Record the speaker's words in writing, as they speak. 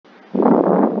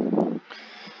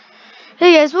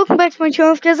guys, welcome back to my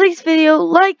channel. If you guys like this video,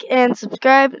 like and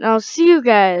subscribe, and I'll see you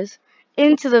guys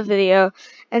into the video.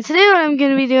 And today what I'm going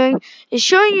to be doing is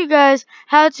showing you guys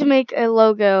how to make a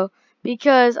logo,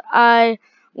 because I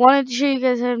wanted to show you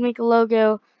guys how to make a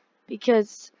logo,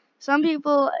 because some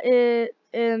people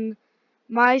in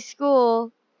my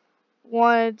school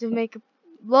wanted to make a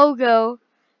logo.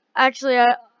 Actually,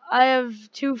 I have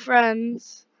two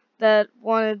friends that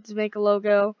wanted to make a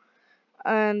logo,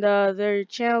 and their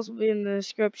channels will be in the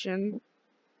description.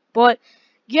 But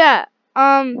yeah,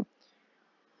 I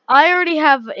already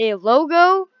have a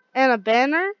logo and a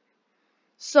banner,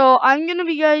 so I'm gonna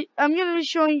be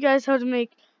showing you guys how to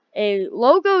make a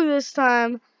logo this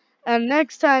time, and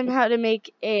next time how to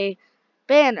make a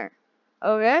banner.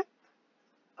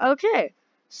 Okay,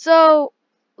 so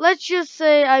let's just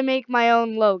say I make my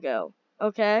own logo.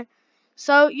 Okay,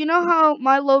 so you know how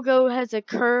my logo has a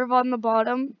curve on the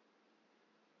bottom,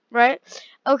 right?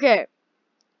 Okay,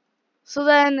 so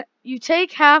then you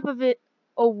take half of it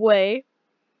away.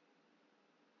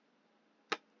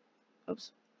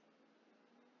 Oops.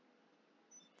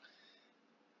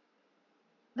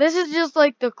 This is just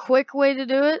like the quick way to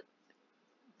do it.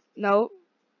 No,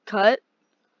 cut.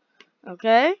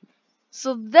 Okay.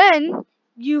 So then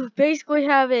you basically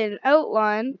have an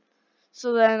outline.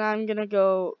 So then I'm gonna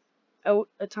go out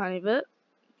a tiny bit.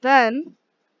 Then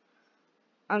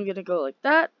I'm gonna go like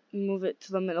that, move it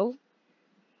to the middle,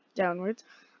 downwards.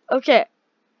 Okay.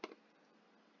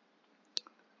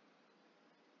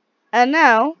 And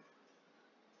now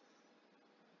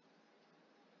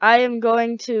I am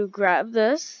going to grab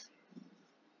this,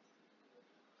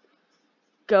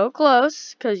 go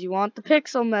close, because you want the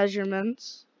pixel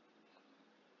measurements.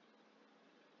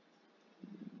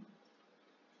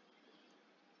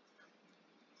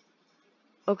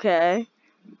 Okay.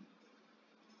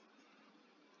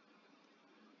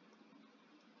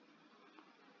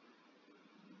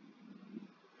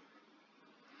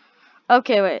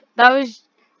 Okay, wait.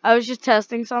 I was just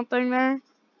testing something there.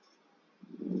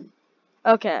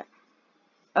 Okay.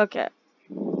 Okay.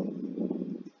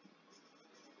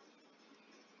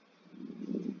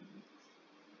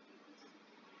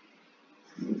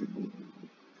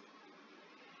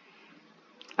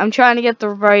 I'm trying to get the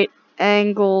right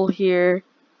angle here.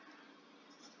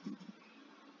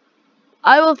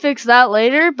 I will fix that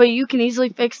later, but you can easily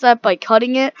fix that by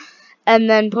cutting it and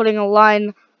then putting a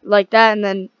line like that and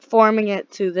then forming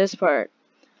it to this part.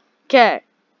 Okay.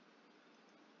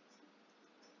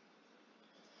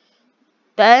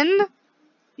 Then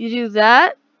you do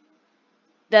that,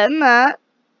 then that,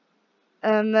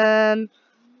 and then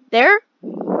there.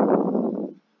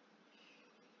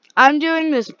 I'm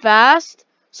doing this fast,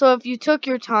 so if you took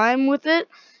your time with it,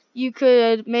 you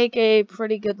could make a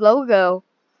pretty good logo.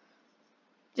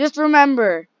 Just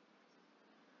remember,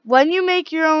 when you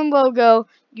make your own logo,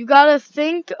 you gotta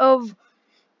think of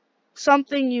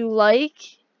something you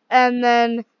like, and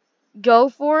then go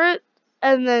for it,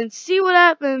 and then see what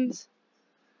happens.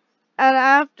 And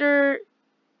after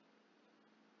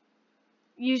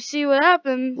you see what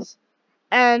happens,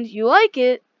 and you like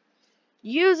it,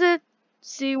 use it,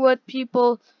 see what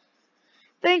people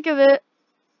think of it,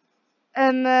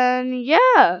 and then,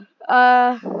 yeah,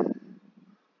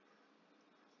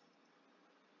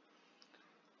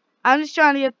 I'm just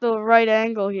trying to get the right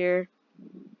angle here.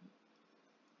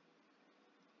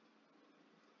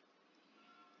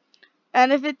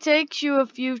 And if it takes you a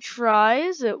few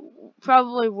tries, it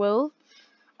probably will.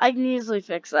 I can easily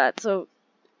fix that. So,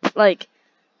 like,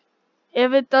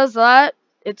 if it does that,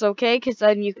 it's okay, because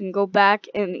then you can go back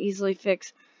and easily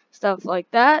fix stuff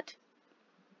like that.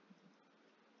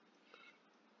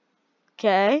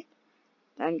 Okay.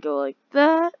 Then go like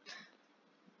that.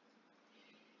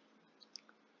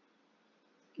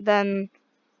 Then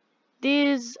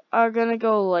these are gonna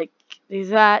go like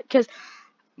that, because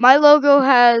my logo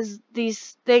has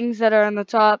these things that are on the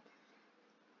top.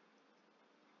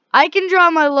 I can draw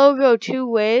my logo two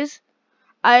ways.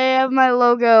 I have my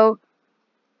logo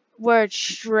where it's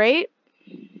straight.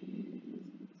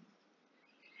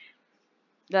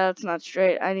 That's not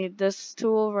straight. I need this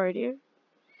tool right here.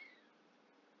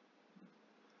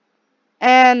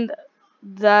 And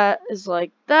that is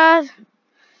like that.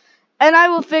 And I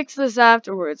will fix this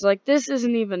afterwards. Like, this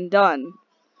isn't even done.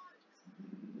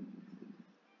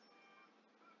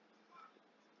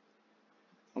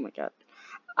 Oh my god.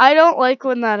 I don't like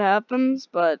when that happens,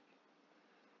 but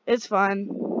it's fine.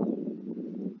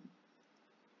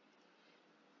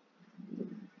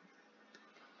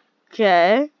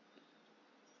 Okay.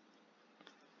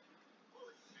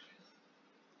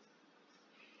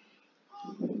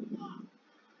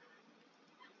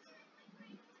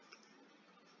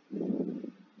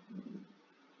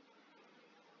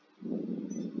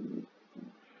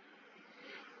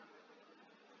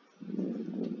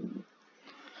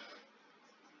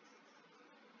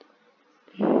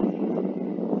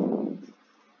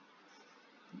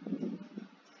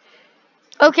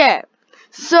 Okay,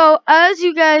 so as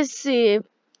you guys see,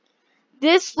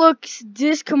 this looks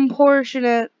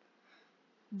disproportionate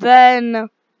than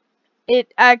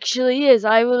it actually is.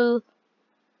 I will...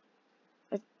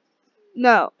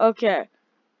 No, okay.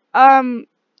 I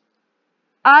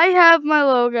have my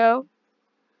logo,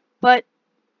 but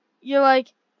you're like,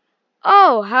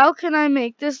 oh, how can I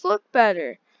make this look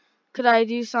better? Could I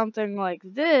do something like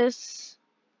this?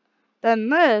 Then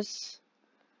this?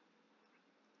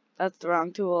 That's the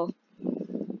wrong tool.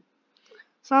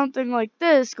 Something like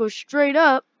this goes straight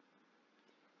up.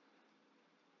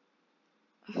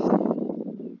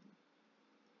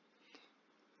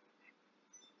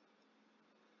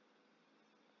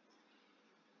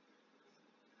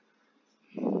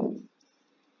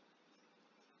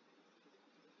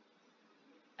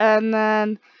 And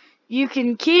then you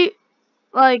can keep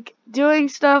like doing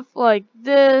stuff like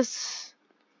this.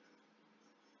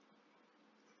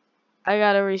 I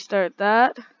gotta restart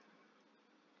that.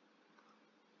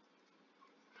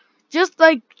 Just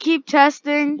like keep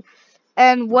testing,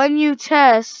 and when you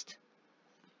test,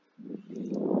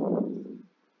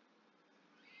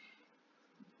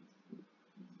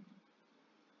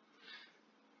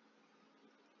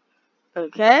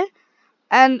 okay,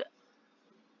 and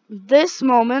this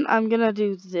moment I'm gonna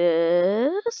do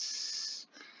this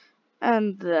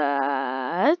and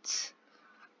that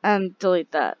and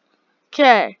delete that.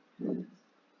 Okay.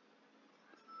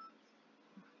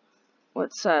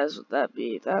 What size would that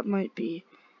be? That might be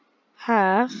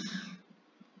half.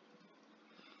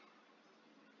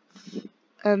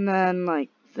 And then like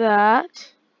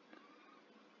that.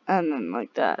 And then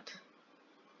like that.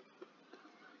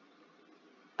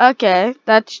 Okay,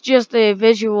 that's just a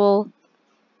visual.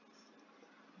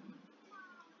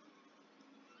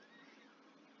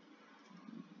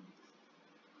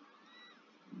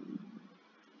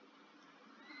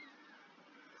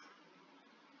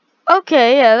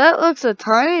 Okay, yeah, that looks a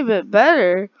tiny bit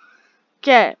better.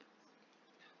 Okay.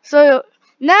 So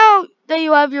now that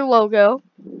you have your logo,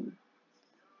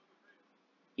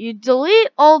 you delete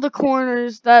all the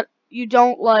corners that you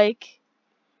don't like.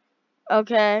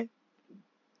 Okay.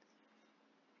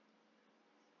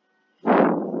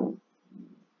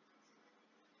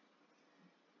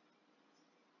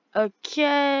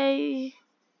 Okay.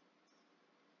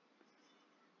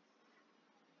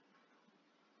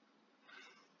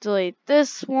 Delete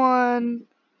this one.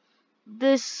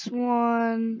 This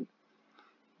one.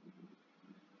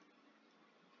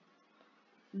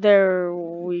 There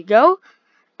we go.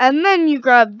 And then you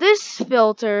grab this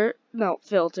filter. No,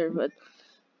 filter, but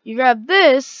you grab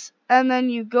this and then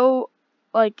you go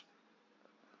like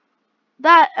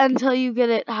that until you get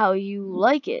it how you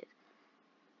like it.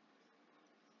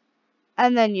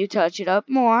 And then you touch it up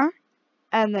more.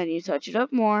 And then you touch it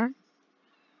up more.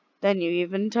 Then you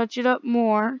even touch it up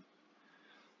more.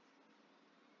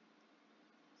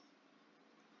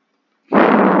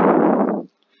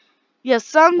 Yes,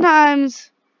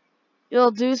 sometimes you'll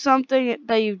do something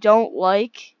that you don't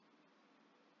like,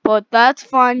 but that's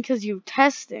fine because you're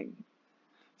testing.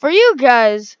 For you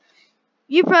guys,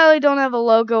 you probably don't have a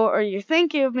logo or you're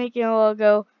thinking of making a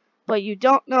logo, but you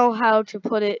don't know how to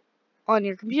put it on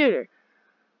your computer.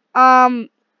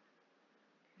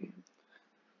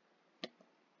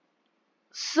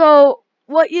 So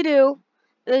what you do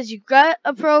is you got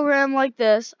a program like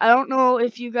this. I don't know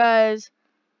if you guys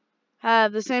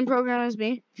have the same program as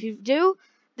me. If you do,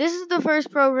 this is the first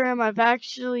program I've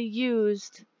actually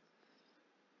used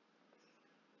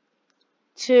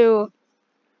to,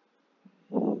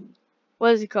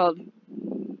 what is it called?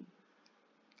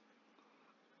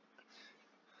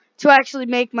 To actually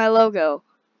make my logo.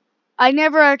 I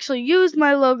never actually used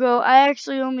my logo. I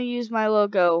actually only used my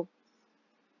logo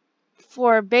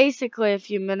for basically a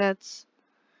few minutes,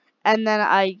 and then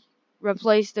I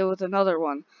replaced it with another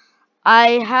one.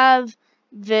 I have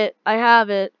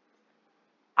it.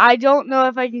 I don't know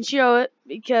if I can show it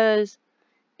because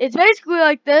it's basically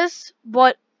like this,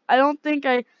 but I don't think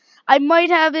I might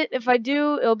have it. If I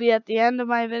do, it'll be at the end of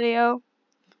my video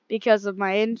because of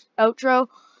my outro.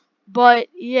 But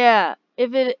yeah,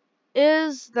 if it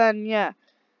is, then yeah.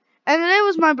 And today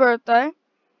was my birthday,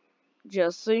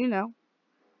 just so you know.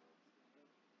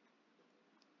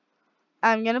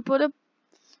 I'm gonna put a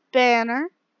banner.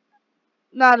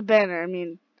 Not a banner, I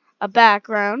mean a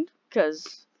background,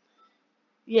 because,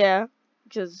 yeah,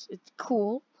 because it's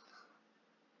cool.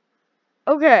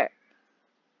 Okay.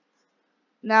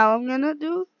 Now I'm gonna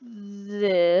do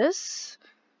this.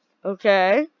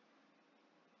 Okay.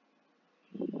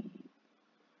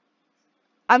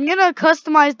 I'm gonna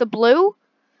customize the blue,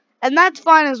 and that's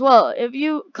fine as well. If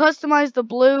you customize the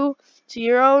blue to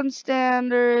your own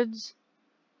standards,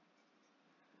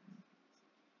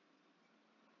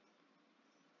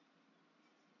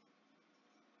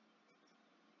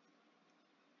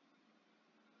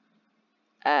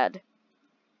 add.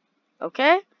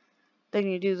 Okay? Then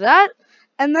you do that,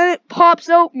 and then it pops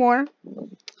out more.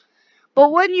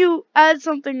 But when you add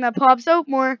something that pops out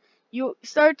more, you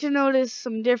start to notice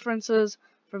some differences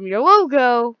from your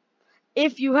logo,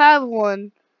 if you have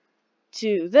one,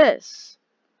 to this.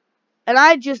 And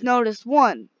I just noticed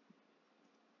one.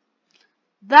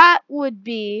 That would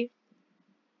be,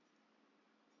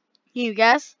 can you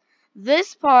guess?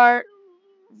 This part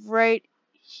right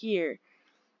here.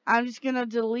 I'm just gonna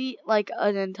delete like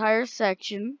an entire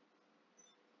section.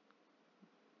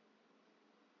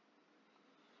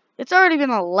 It's already been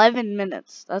 11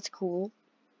 minutes. That's cool.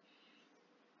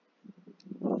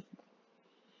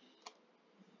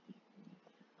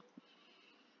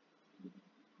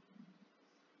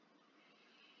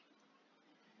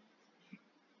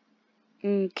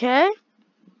 Okay.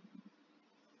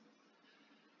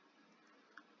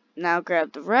 Now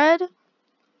grab the red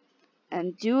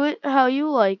and do it how you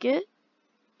like it.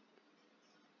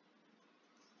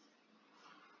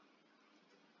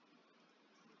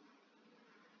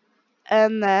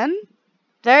 And then,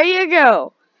 there you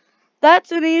go.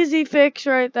 That's an easy fix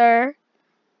right there.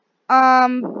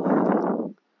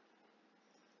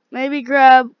 Maybe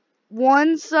grab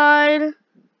one side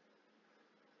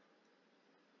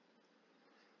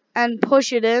and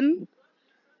push it in.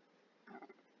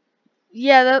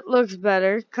 Yeah, that looks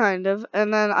better, kind of.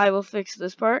 And then I will fix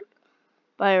this part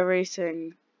by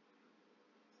erasing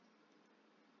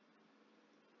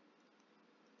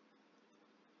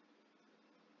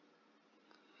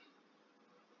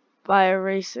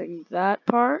that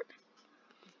part.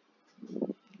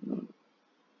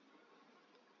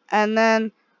 And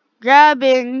then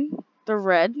grabbing the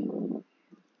red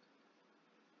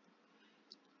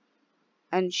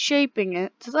and shaping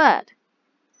it to that,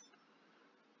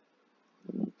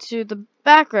 to the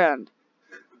background.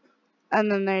 And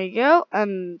then there you go.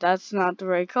 And that's not the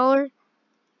right color.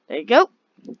 There you go.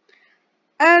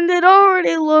 And it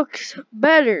already looks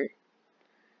better.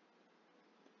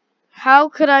 How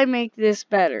could I make this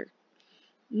better?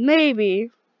 Maybe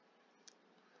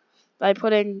by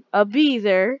putting a B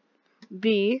there.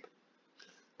 B.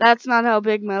 That's not how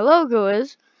big my logo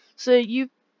is. So you,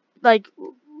 like,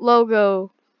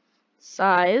 logo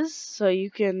size. So you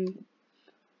can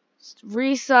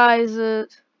resize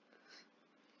it.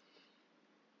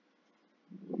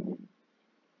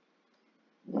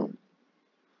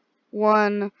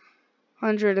 One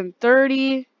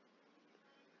 130,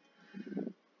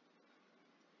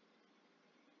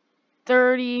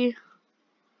 30,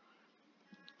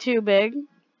 too big.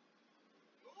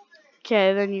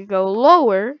 Okay, then you go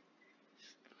lower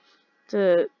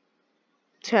to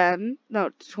 10, no,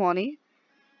 20.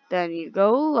 Then you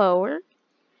go lower,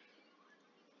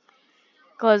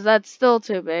 because that's still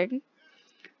too big,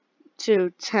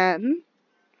 to 10.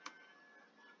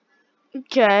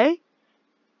 Okay.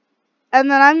 And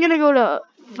then I'm going to go to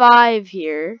 5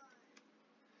 here.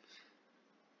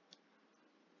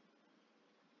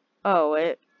 Oh,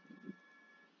 wait.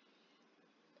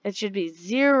 It should be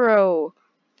 0,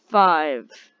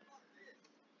 5.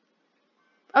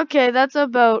 Okay, that's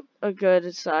about a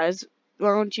good size,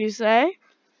 won't you say?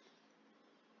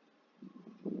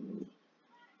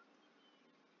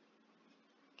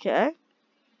 Okay.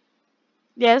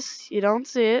 Yes, you don't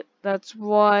see it. That's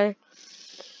why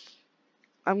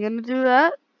I'm going to do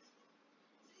that.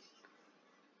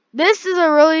 This is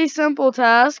a really simple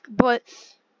task, but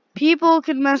people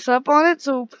can mess up on it.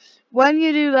 So when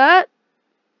you do that,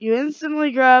 you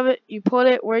instantly grab it, you put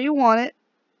it where you want it.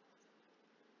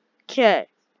 Okay.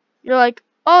 You're like,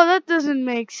 oh, that doesn't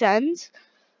make sense.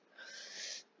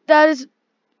 That is,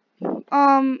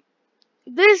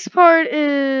 this part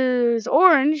is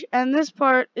orange and this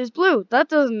part is blue. That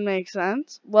doesn't make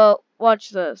sense. Well, watch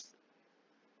this.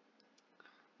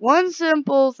 One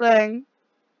simple thing.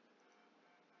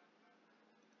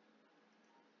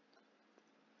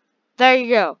 There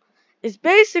you go. It's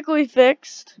basically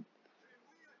fixed.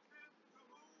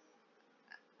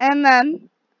 And then,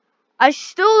 I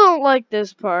still don't like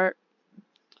this part.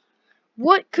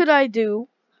 What could I do?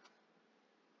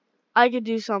 I could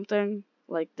do something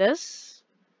like this.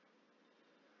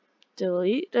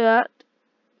 Delete that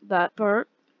part.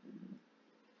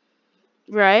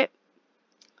 Right.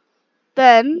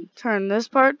 Then, turn this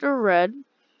part to red.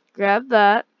 Grab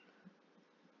that.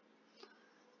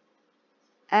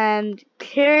 And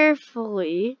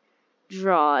carefully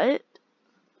draw it.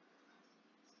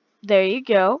 There you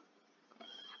go.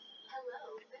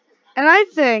 And I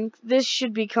think this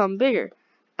should become bigger.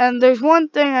 And there's one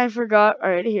thing I forgot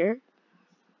right here.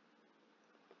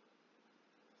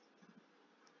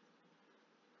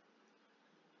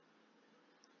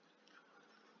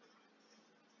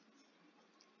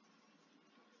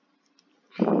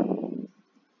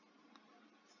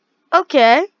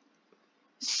 Okay.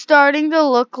 Starting to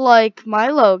look like my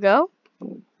logo,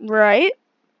 right?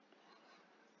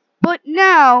 But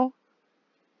now,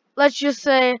 let's just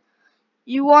say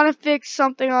you want to fix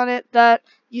something on it that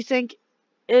you think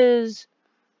is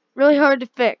really hard to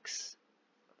fix.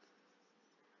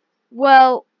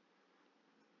 Well,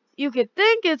 you could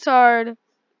think it's hard,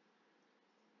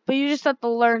 but you just have to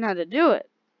learn how to do it.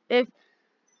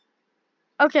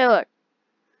 Okay, look,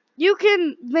 you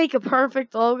can make a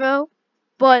perfect logo,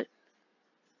 but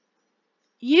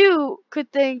you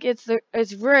could think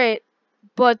it's great,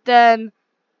 but then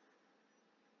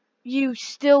you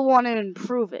still want to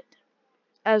improve it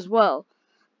as well.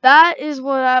 That is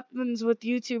what happens with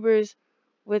YouTubers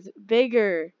with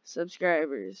bigger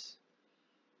subscribers.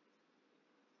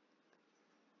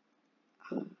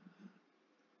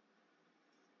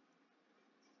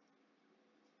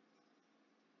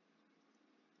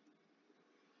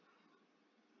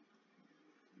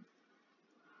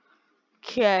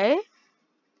 Okay.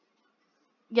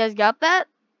 You guys got that?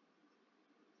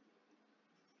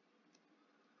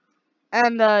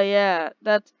 And yeah,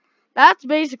 that's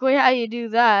basically how you do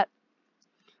that.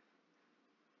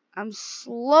 I'm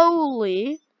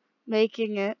slowly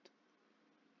making it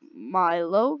my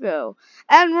logo.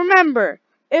 And remember,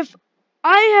 if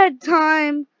I had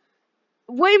time,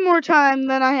 way more time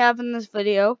than I have in this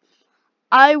video,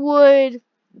 I would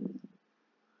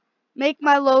make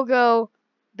my logo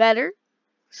better.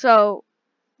 So,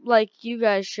 like you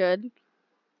guys should.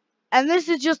 And this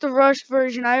is just a rushed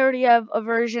version. I already have a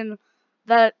version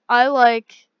that I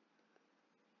like.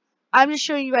 I'm just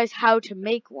showing you guys how to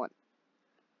make one.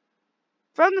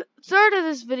 From the start of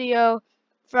this video,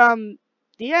 from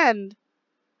the end,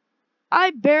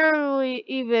 I didn't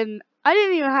even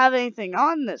have anything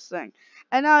on this thing.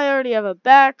 And now I already have a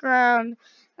background.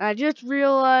 And I just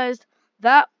realized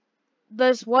that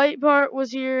this white part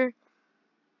was here.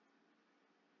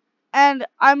 And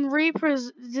I'm well,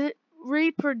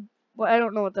 I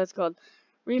don't know what that's called.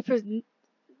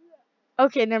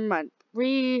 Okay, never mind.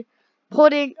 Okay,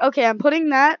 I'm putting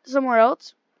that somewhere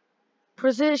else.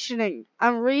 Positioning.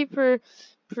 Okay,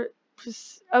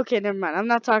 never mind. I'm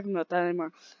not talking about that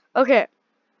anymore. Okay.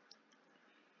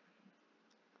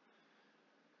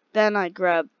 Then I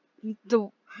grab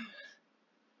the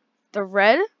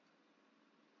red.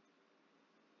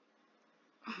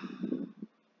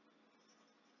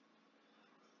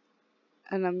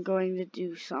 And I'm going to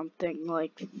do something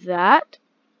like that.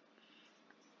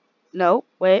 No,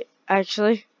 wait,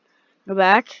 actually, go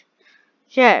back.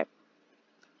 Okay.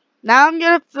 Now I'm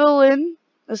going to fill in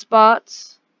the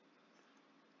spots.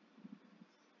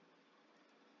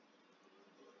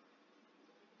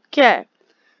 Okay.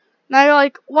 Now you're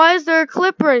like, why is there a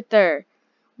clip right there?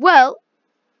 Well,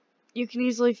 you can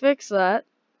easily fix that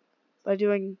by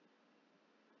doing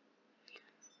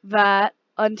that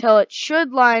until it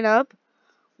should line up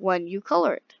when you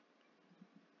color it.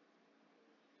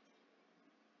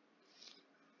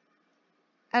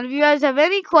 And if you guys have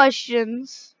any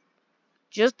questions,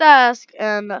 just ask,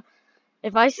 and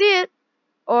if I see it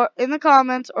or in the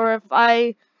comments, or if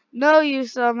I know you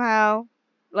somehow,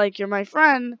 like you're my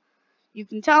friend, you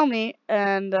can tell me,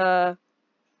 and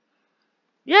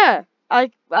yeah, I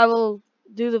will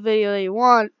do the video that you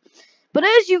want. But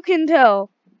as you can tell,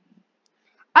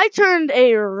 I turned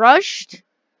a rushed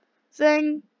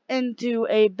thing into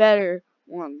a better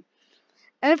one.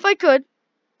 And if I could,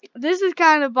 this is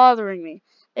kind of bothering me.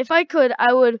 If I could,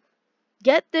 I would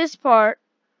get this part,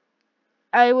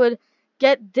 I would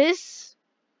get this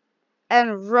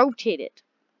and rotate it.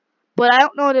 But I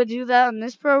don't know how to do that on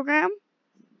this program.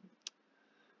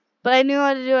 But I knew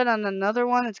how to do it on another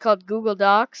one. It's called Google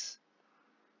Docs.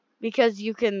 Because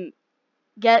you can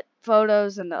get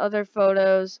photos and the other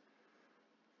photos.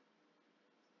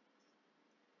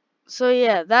 So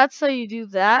yeah, that's how you do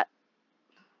that.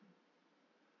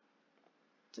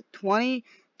 20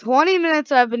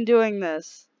 minutes I've been doing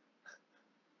this.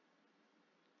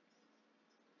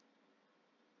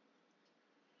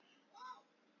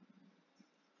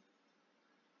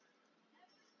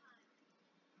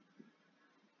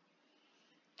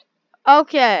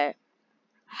 Okay.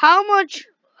 How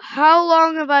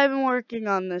long have I been working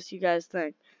on this, you guys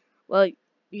think? Well,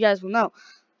 you guys will know.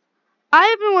 I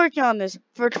have been working on this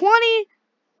for 20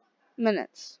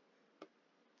 minutes.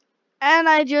 And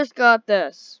I just got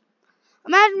this.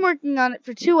 Imagine working on it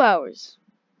for 2 hours.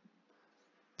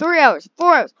 3 hours,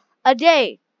 4 hours, a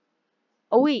day,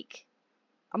 a week,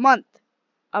 a month.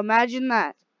 Imagine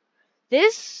that.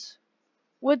 This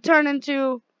would turn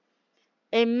into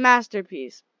a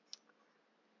masterpiece.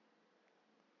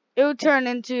 It would turn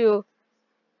into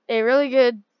a really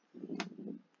good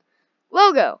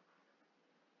logo.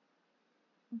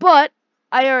 But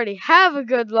I already have a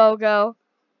good logo.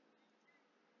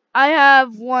 I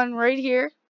have one right here.